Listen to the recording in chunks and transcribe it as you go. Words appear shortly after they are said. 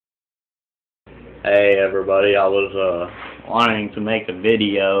Hey everybody, I was wanting to make a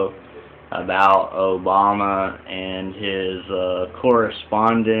video about Obama and his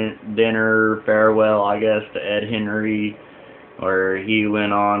correspondent dinner farewell, I guess, to Ed Henry, where he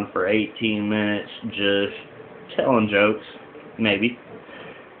went on for 18 minutes just telling jokes, maybe.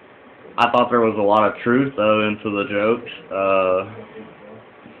 I thought there was a lot of truth, though, into the jokes.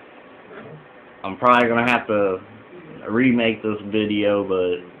 I'm probably going to have to remake this video,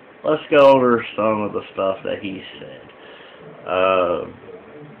 but let's go over some of the stuff that he said.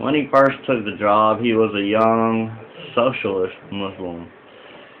 When he first took the job, he was a young socialist Muslim,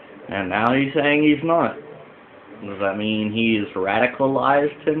 and now he's saying he's not. Does that mean he's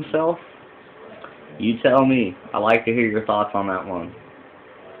radicalized himself? You tell me. I'd like to hear your thoughts on that one.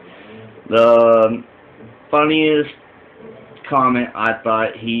 The funniest comment I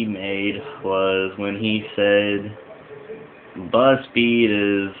thought he made was when he said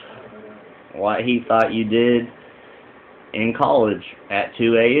BuzzFeed is what he thought you did in college at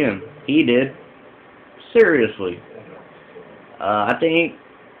 2 a.m. He did. Seriously. I think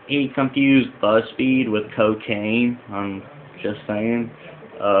he confused BuzzFeed with cocaine. I'm just saying.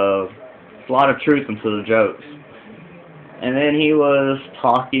 There's a lot of truth into the jokes. And then he was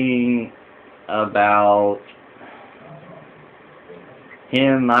talking about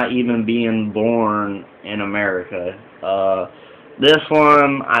him not even being born in America. This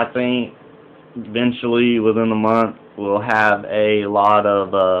one, I think, eventually, within a month, we'll have a lot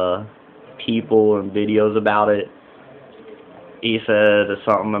of people and videos about it. He said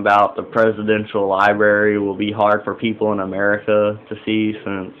something about the presidential library will be hard for people in America to see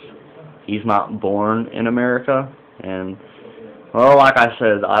since he's not born in America. And, well, like I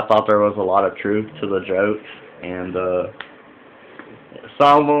said, I thought there was a lot of truth to the jokes, and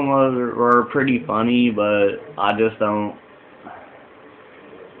some of them were pretty funny, but I just don't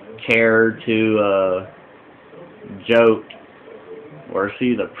care to joke or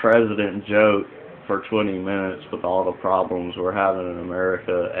see the president joke for 20 minutes with all the problems we're having in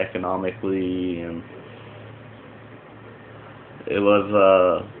America economically, and it was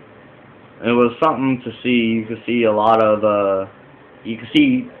something to see. You could see a lot of you could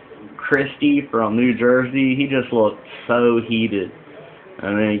see Christie from New Jersey. He just looked so heated,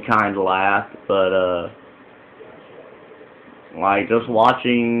 and then he kind of laughed, but like just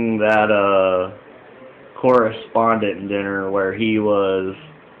watching that correspondent dinner where he was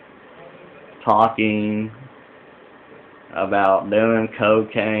talking about doing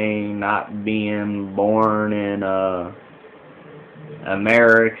cocaine, not being born in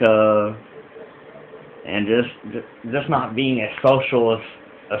America, and just not being a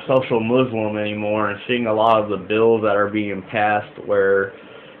social Muslim anymore, and seeing a lot of the bills that are being passed where,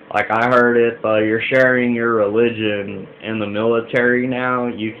 like I heard, if you're sharing your religion in the military now,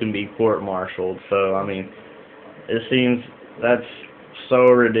 you can be court-martialed. So, I mean, it seems that's so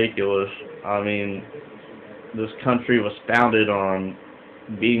ridiculous. I mean, this country was founded on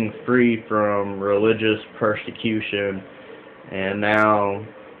being free from religious persecution, and now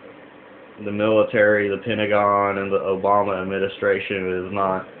the military, the Pentagon, and the Obama administration is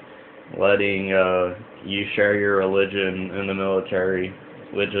not letting you share your religion in the military,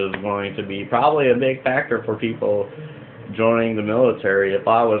 which is going to be probably a big factor for people joining the military. If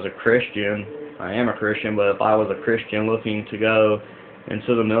I was a Christian, I am a Christian, but if I was a Christian looking to go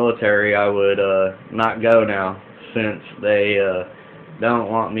into the military, I would not go now, since they don't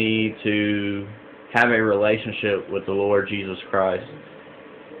want me to have a relationship with the Lord Jesus Christ.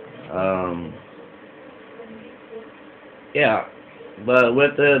 Yeah, but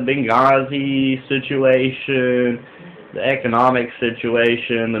with the Benghazi situation, the economic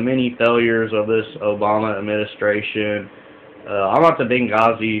situation, the many failures of this Obama administration, I want the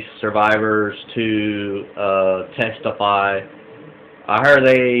Benghazi survivors to testify. I heard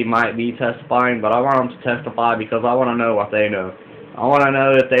they might be testifying, but I want them to testify because I want to know what they know. I want to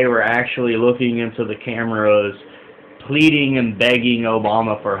know if they were actually looking into the cameras, pleading and begging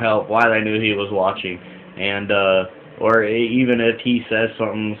Obama for help, why they knew he was watching, and or even if he says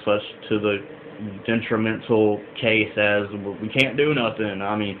something such to the detrimental case as, we can't do nothing.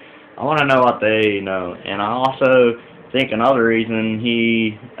 I mean, I want to know what they know. And I also think another reason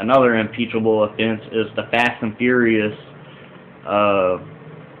another impeachable offense is the Fast and Furious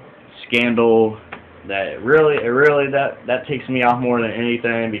scandal. That really that takes me off more than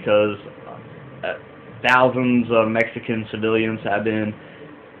anything, because thousands of Mexican civilians have been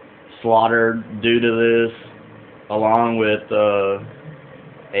slaughtered due to this, along with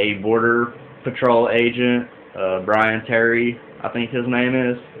a border patrol agent, Brian Terry, I think his name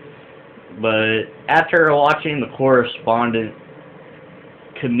is. But after watching the correspondent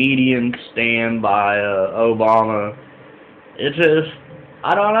comedian stand by Obama. It's just,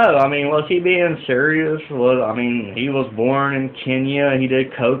 I don't know. I mean, was he being serious? I mean, he was born in Kenya. He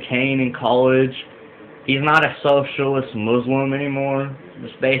did cocaine in college. He's not a socialist Muslim anymore.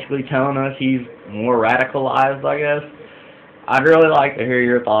 Just basically telling us he's more radicalized, I guess. I'd really like to hear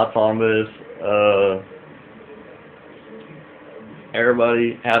your thoughts on this.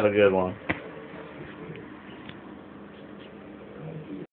 Everybody have a good one.